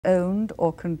owned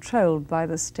or controlled by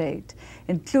the state,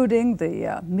 including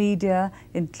the media,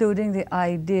 including the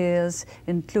ideas,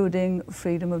 including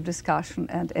freedom of discussion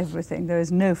and everything. There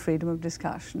is no freedom of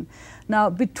discussion. Now,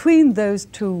 between those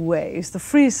two ways, the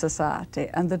free society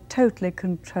and the totally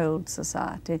controlled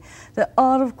society, there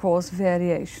are, of course,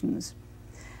 variations.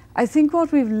 I think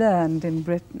what we've learned in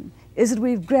Britain is that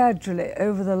we've gradually,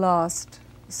 over the last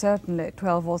certainly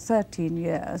 12 or 13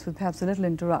 years, with perhaps a little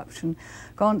interruption,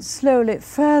 gone slowly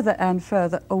further and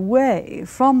further away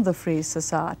from the free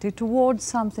society towards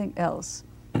something else.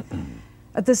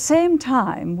 At the same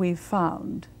time, we've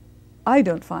found, I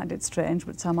don't find it strange,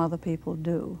 but some other people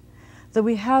do, that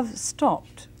we have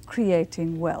stopped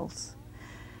creating wealth.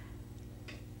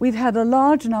 We've had a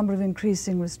large number of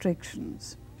increasing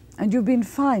restrictions, and you've been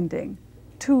finding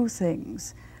two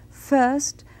things.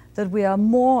 First, that we are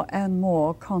more and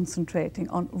more concentrating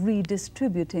on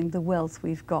redistributing the wealth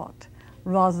we've got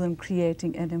rather than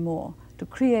creating any more. To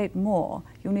create more,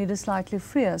 you need a slightly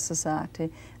freer society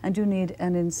and you need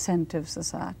an incentive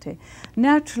society.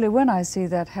 Naturally, when I see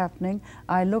that happening,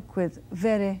 I look with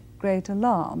very great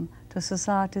alarm to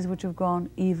societies which have gone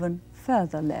even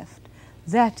further left.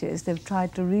 That is, they've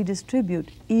tried to redistribute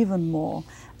even more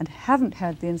and haven't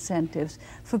had the incentives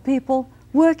for people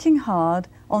working hard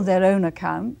on their own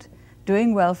account,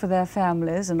 doing well for their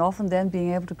families, and often then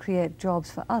being able to create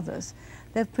jobs for others.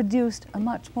 They've produced a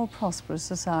much more prosperous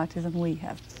society than we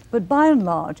have. But by and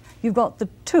large, you've got the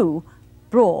two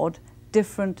broad,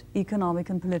 different economic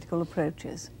and political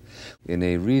approaches. In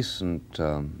a recent,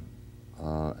 and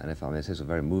if I may say so,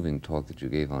 very moving talk that you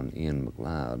gave on Ian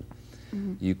MacLeod,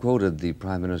 you quoted the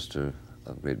Prime Minister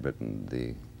of Great Britain,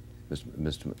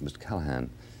 Mr. Callaghan,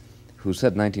 who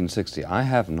said in 1960, "I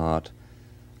have not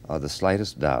the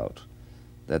slightest doubt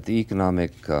that the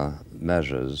economic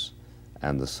measures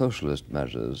and the socialist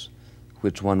measures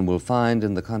which one will find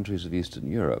in the countries of Eastern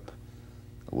Europe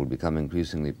will become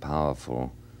increasingly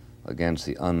powerful against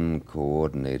the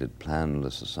uncoordinated,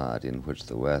 planless society in which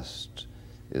the West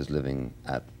is living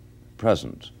at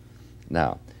present."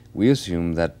 Now, we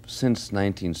assume that since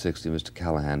 1960, Mr.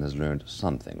 Callaghan has learned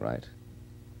something, right?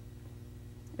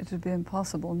 It would be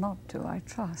impossible not to, I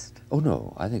trust. Oh,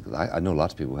 no. I know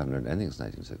lots of people who haven't learned anything since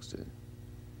 1960.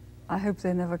 I hope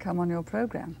they never come on your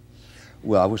program.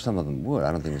 Well, I wish some of them would.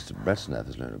 I don't think Mr. Brezhnev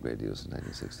has learned a great deal since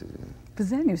 1960. But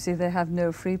then, you see, they have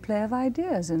no free play of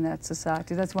ideas in that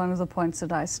society. That's one of the points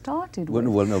that I started with.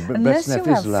 Well, no, Brezhnev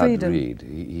is allowed to read.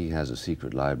 He has a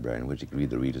secret library in which he can read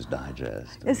the Reader's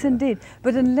Digest. Yes, indeed.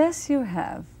 But unless you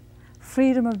have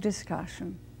freedom of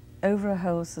discussion over a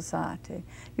whole society,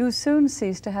 you soon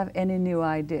cease to have any new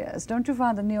ideas. Don't you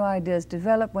find that new ideas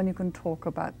develop when you can talk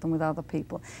about them with other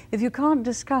people? If you can't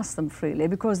discuss them freely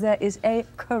because there is a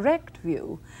correct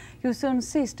view, you soon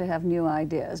cease to have new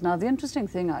ideas. Now, the interesting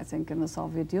thing, I think, in the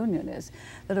Soviet Union is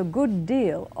that a good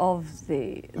deal of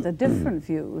the different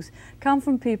views come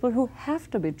from people who have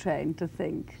to be trained to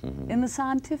think in the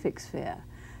scientific sphere.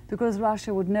 Because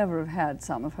Russia would never have had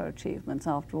some of her achievements.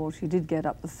 After all, she did get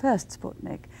up the first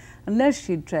Sputnik, unless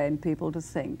she'd trained people to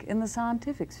think in the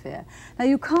scientific sphere. Now,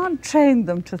 you can't train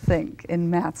them to think in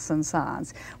maths and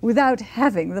science without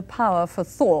having the power for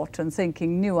thought and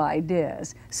thinking new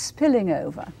ideas spilling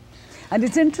over. And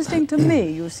it's interesting to me,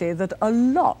 you see, that a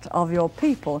lot of your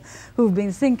people who've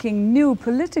been thinking new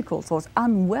political thoughts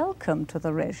unwelcome to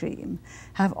the regime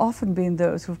have often been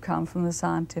those who've come from the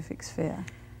scientific sphere.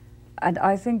 And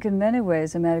I think in many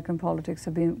ways American politics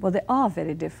have been, well, they are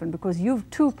very different because you've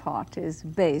two parties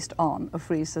based on a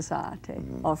free society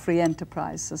or free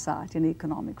enterprise society and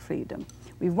economic freedom.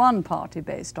 We've one party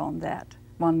based on that,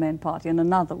 one main party, and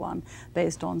another one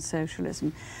based on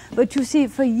socialism. But you see,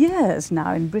 for years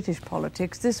now in British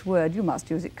politics, this word, you must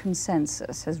use it,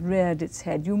 consensus, has reared its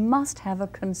head. You must have a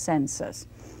consensus.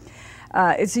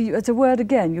 It's a word,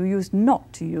 again, you used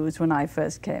not to use when I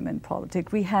first came in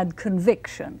politics. We had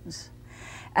convictions.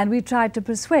 And we tried to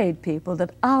persuade people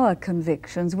that our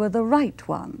convictions were the right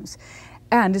ones.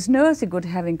 And it's no good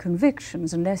having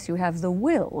convictions unless you have the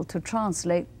will to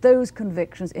translate those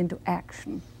convictions into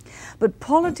action. But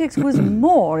politics was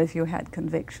more, if you had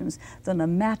convictions, than a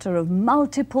matter of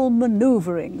multiple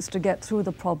maneuverings to get through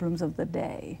the problems of the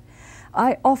day.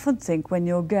 I often think when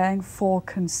you're going for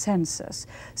consensus,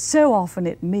 so often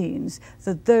it means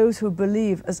that those who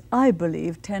believe, as I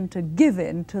believe, tend to give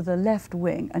in to the left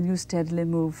wing and you steadily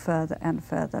move further and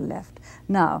further left.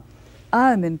 Now,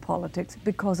 I'm in politics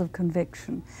because of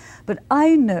conviction, but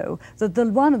I know that the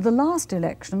last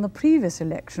election, the previous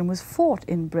election, was fought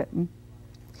in Britain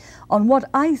on what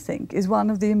I think is one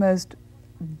of the most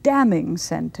damning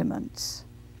sentiments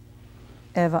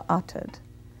ever uttered.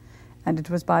 and it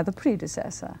was by the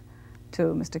predecessor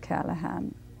to Mr.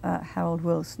 Callaghan, Harold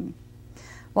Wilson.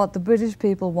 What the British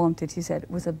people wanted, he said,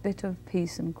 was a bit of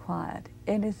peace and quiet,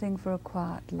 anything for a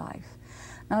quiet life.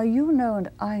 Now you know and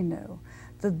I know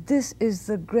that this is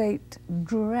the great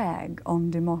drag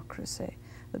on democracy,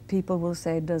 that people will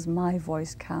say, does my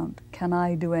voice count? Can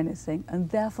I do anything? And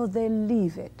therefore they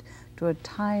leave it to a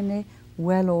tiny,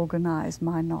 well-organized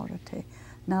minority.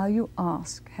 Now you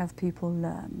ask, have people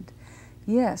learned?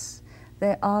 Yes,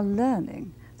 they are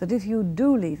learning that if you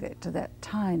do leave it to that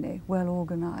tiny,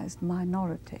 well-organized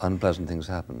minority, unpleasant things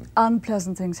happen.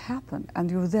 Unpleasant things happen,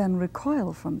 and you then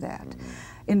recoil from that.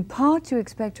 In part, you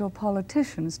expect your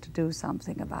politicians to do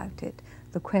something about it.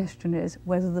 The question is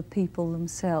whether the people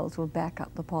themselves will back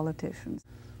up the politicians.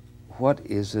 What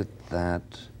is it that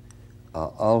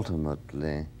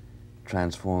ultimately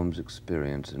transforms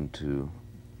experience into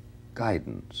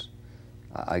guidance?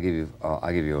 I give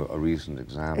you a recent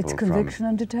example. It's conviction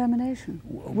and determination.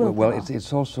 Well,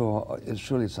 it's also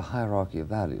surely it's a hierarchy of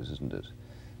values, isn't it?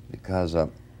 Because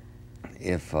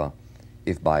if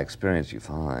by experience you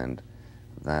find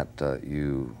that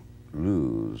you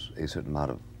lose a certain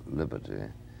amount of liberty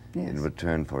in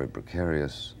return for a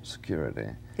precarious security,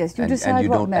 yes, you decide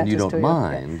what matters to you. And you don't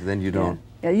mind, then you don't.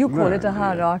 Yeah, you call it a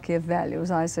hierarchy of values.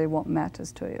 I say what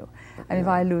matters to you, and if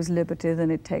I lose liberty,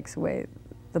 then it takes away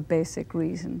the basic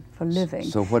reason for living.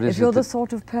 So what is if you're the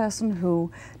sort of person who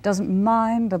doesn't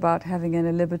mind about having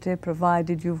any liberty,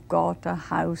 provided you've got a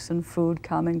house and food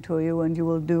coming to you and you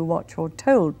will do what you're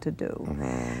told to do,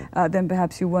 then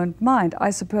perhaps you won't mind. I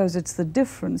suppose it's the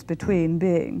difference between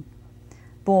being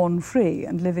born free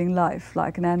and living life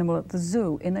like an animal at the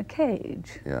zoo in a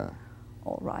cage. Yeah.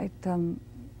 All right,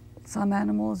 some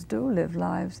animals do live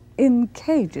lives in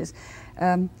cages.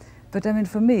 But I mean,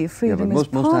 for me, freedom is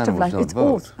part of life. It's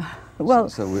all. Well,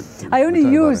 I only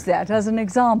use that as an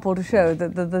example to show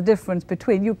that the difference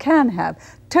between you can have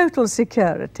total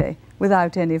security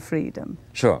without any freedom.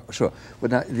 Sure, sure.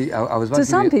 But now, I was about to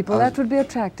some people that would be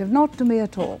attractive, not to me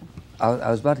at all.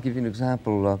 I was about to give you an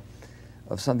example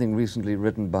of something recently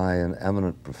written by an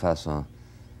eminent professor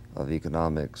of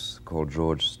economics called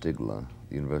George Stigler,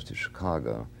 the University of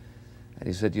Chicago, and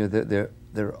he said, you know,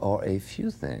 there are a few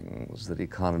things that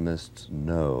economists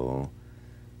know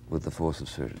with the force of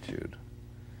certitude.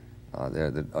 There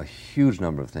are a huge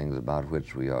number of things about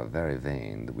which we are very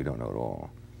vain that we don't know at all.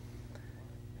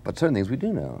 But certain things we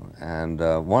do know, and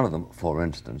one of them, for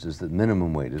instance, is that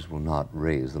minimum wages will not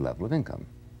raise the level of income.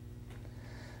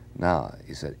 Now,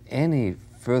 he said, any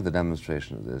further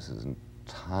demonstration of this is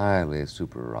entirely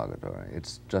supererogatory.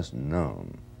 It's just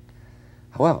known.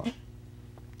 However,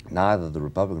 neither the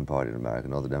Republican Party in America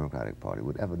nor the Democratic Party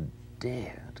would ever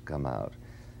dare to come out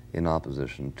in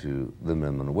opposition to the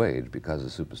minimum wage, because the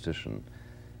superstition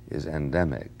is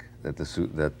endemic that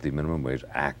the minimum wage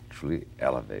actually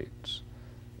elevates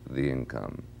the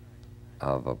income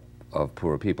of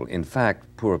poor people. In fact,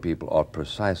 poor people are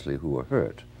precisely who are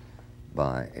hurt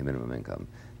by a minimum income.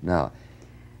 Now,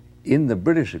 in the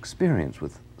British experience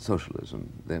with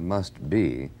socialism, there must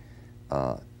be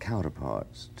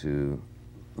counterparts to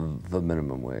the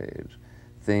minimum wage.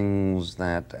 Things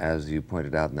that, as you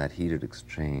pointed out in that heated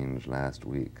exchange last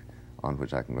week, on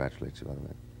which I congratulate you, by the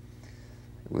way,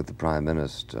 with the Prime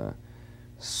Minister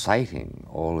citing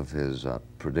all of his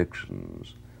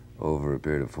predictions over a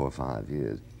period of 4 or 5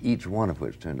 years, each one of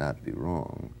which turned out to be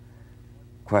wrong.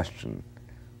 Question,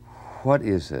 what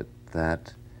is it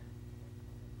that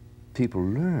people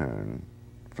learn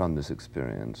from this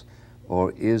experience,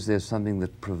 or is there something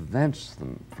that prevents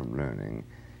them from learning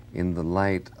in the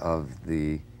light of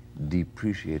the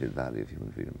depreciated value of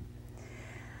human freedom?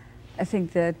 I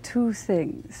think there are two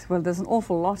things. Well, there's an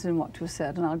awful lot in what you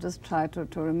said, and I'll just try to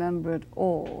remember it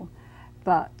all.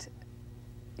 But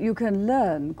you can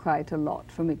learn quite a lot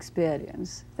from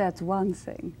experience. That's one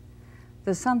thing.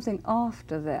 There's something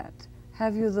after that.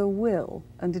 Have you the will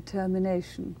and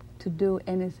determination to do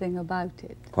anything about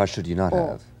it? Why should you not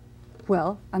have?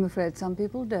 Well, I'm afraid some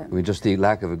people don't. I mean, just the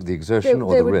lack of the exertion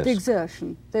or the risk? The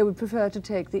exertion. They would prefer to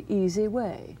take the easy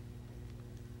way.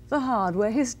 The hard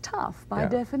way is tough by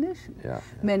definition.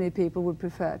 Many people would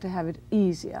prefer to have it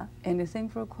easier, anything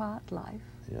for a quiet life.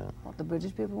 What the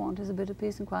British people want is a bit of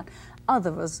peace and quiet.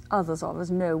 Others of us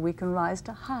know we can rise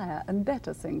to higher and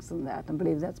better things than that, and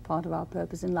believe that's part of our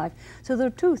purpose in life. So there are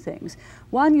two things.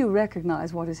 One, you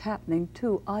recognize what is happening.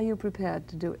 Two, are you prepared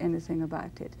to do anything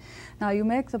about it? Now, you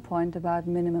make the point about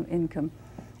minimum income.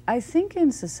 I think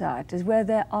in societies where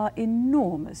there are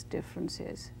enormous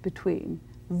differences between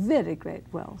very great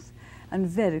wealth and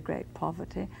very great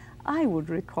poverty, I would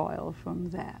recoil from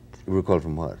that. Recoil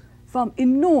from what? from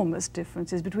enormous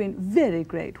differences between very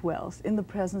great wealth in the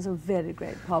presence of very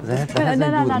great poverty. That has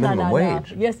nothing to do with minimum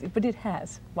wage. Yes, but it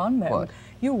has. One moment. What?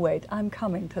 You wait, I'm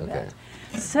coming to Okay.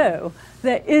 that. So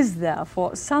there is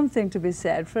therefore something to be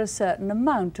said for a certain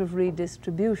amount of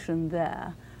redistribution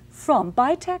there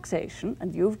by taxation,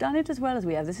 and you've done it as well as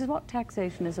we have. This is what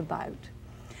taxation is about.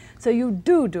 So you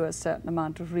do a certain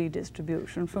amount of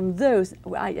redistribution from those,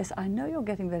 yes, I know you're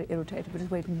getting very irritated, but just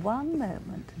wait one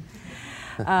moment.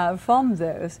 From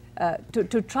those,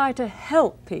 to try to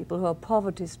help people who are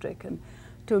poverty-stricken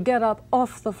to get up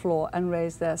off the floor and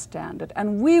raise their standard.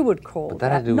 And we would call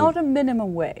that not a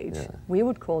minimum wage, we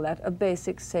would call that a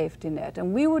basic safety net.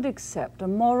 And we would accept a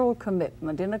moral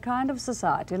commitment in a kind of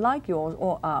society like yours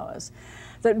or ours,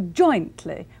 that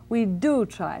jointly we do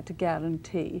try to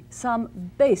guarantee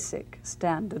some basic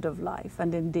standard of life,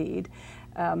 and indeed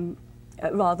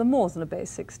rather more than a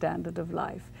basic standard of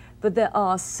life. But there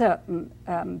are certain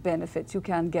benefits you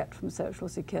can get from Social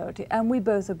Security, and we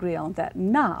both agree on that.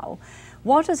 Now,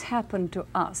 what has happened to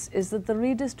us is that the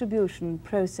redistribution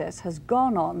process has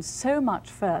gone on so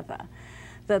much further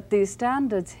that the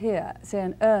standards here, say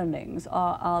in earnings,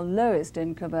 our lowest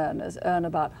income earners earn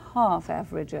about half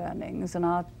average earnings, and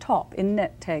our top, in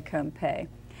net take-home pay,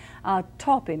 our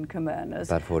top income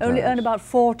earners only earn about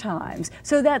 4 times.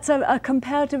 So that's a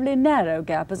comparatively narrow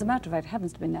gap. As a matter of fact, it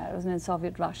happens to be narrow, isn't it, in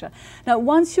Soviet Russia. Now,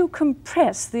 once you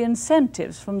compress the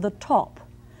incentives from the top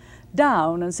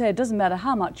down and say it doesn't matter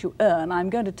how much you earn, I'm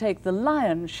going to take the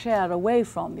lion's share away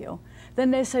from you,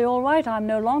 then they say, all right, I'm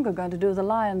no longer going to do the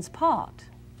lion's part.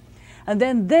 And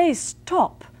then they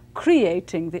stop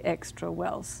creating the extra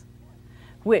wealth,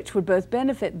 which would both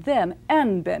benefit them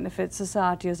and benefit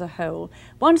society as a whole.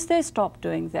 Once they stop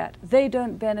doing that, they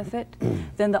don't benefit,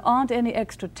 then there aren't any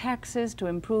extra taxes to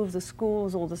improve the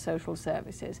schools or the social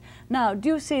services. Now, do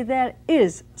you see there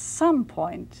is some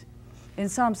point in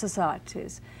some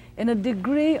societies in a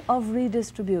degree of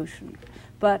redistribution,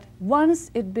 but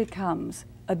once it becomes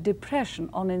a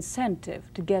depression on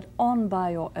incentive to get on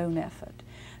by your own effort,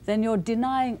 then you're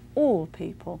denying all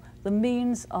people the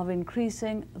means of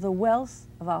increasing the wealth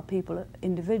of our people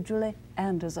individually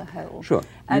and as a whole. Sure.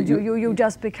 And you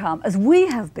just become, as we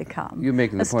have become,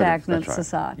 a stagnant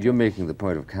society. You're making the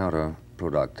point of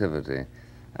counterproductivity.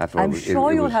 After all, I'm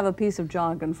sure you'll have a piece of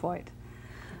jargon for it.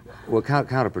 Well,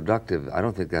 counterproductive, I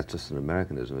don't think that's just an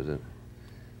Americanism, is it?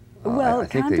 Well, I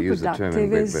think they use the term in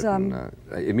Great Britain.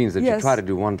 It means that you try to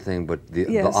do one thing, but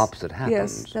the opposite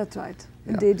happens. Yes, that's right.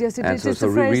 Indeed, yes, it is. And so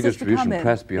redistribution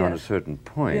pressed beyond a certain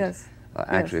point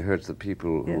actually hurts the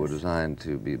people who were designed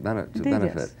to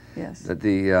benefit. Yes. That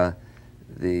the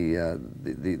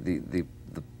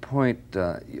point,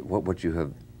 what you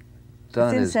have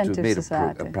done is to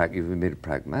you've made a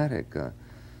pragmatic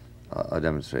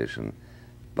demonstration,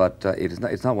 but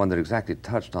it's not one that exactly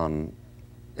touched on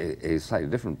a slightly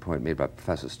different point made by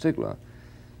Professor Stigler.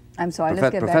 I'm sorry, let's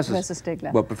get back to Professor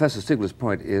Stigler. Well, Professor Stigler's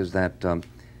point is that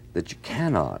that you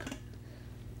cannot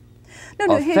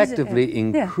effectively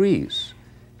increase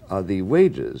the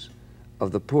wages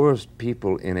of the poorest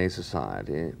people in a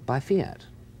society by fiat.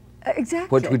 Exactly.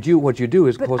 What you do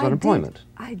is cause unemployment.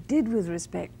 I did, with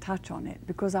respect, touch on it,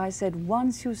 because I said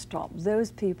once you stop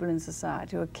those people in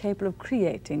society who are capable of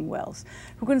creating wealth,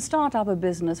 who can start up a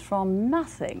business from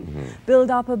nothing, build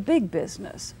up a big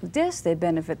business. Yes, they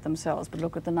benefit themselves, but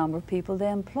look at the number of people they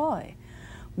employ.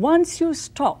 Once you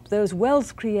stop those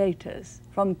wealth creators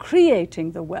from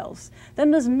creating the wealth,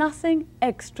 then there's nothing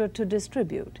extra to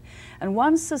distribute. And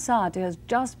once society has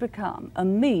just become a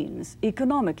means,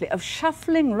 economically, of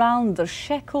shuffling round the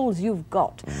shekels you've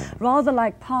got, rather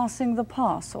like passing the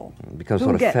parcel, becomes who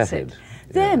sort of gets fetid. it,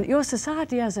 then your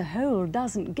society as a whole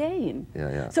doesn't gain.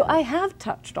 So I have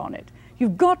touched on it.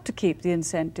 You've got to keep the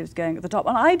incentives going at the top.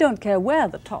 And I don't care where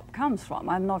the top comes from.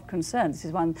 I'm not concerned. This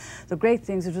is one of the great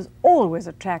things that has always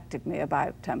attracted me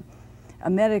about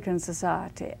American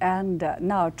society, and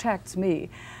now attracts me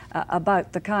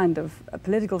about the kind of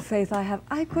political faith I have.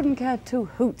 I couldn't care 2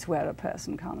 hoots where a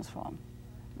person comes from.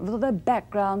 With their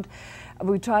background,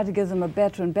 we try to give them a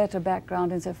better and better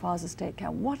background insofar as the state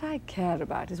can. What I care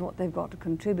about is what they've got to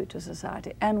contribute to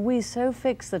society. And we so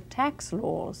fix the tax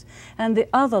laws and the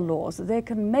other laws that they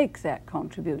can make that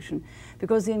contribution,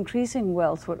 because the increasing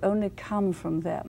wealth will only come from them.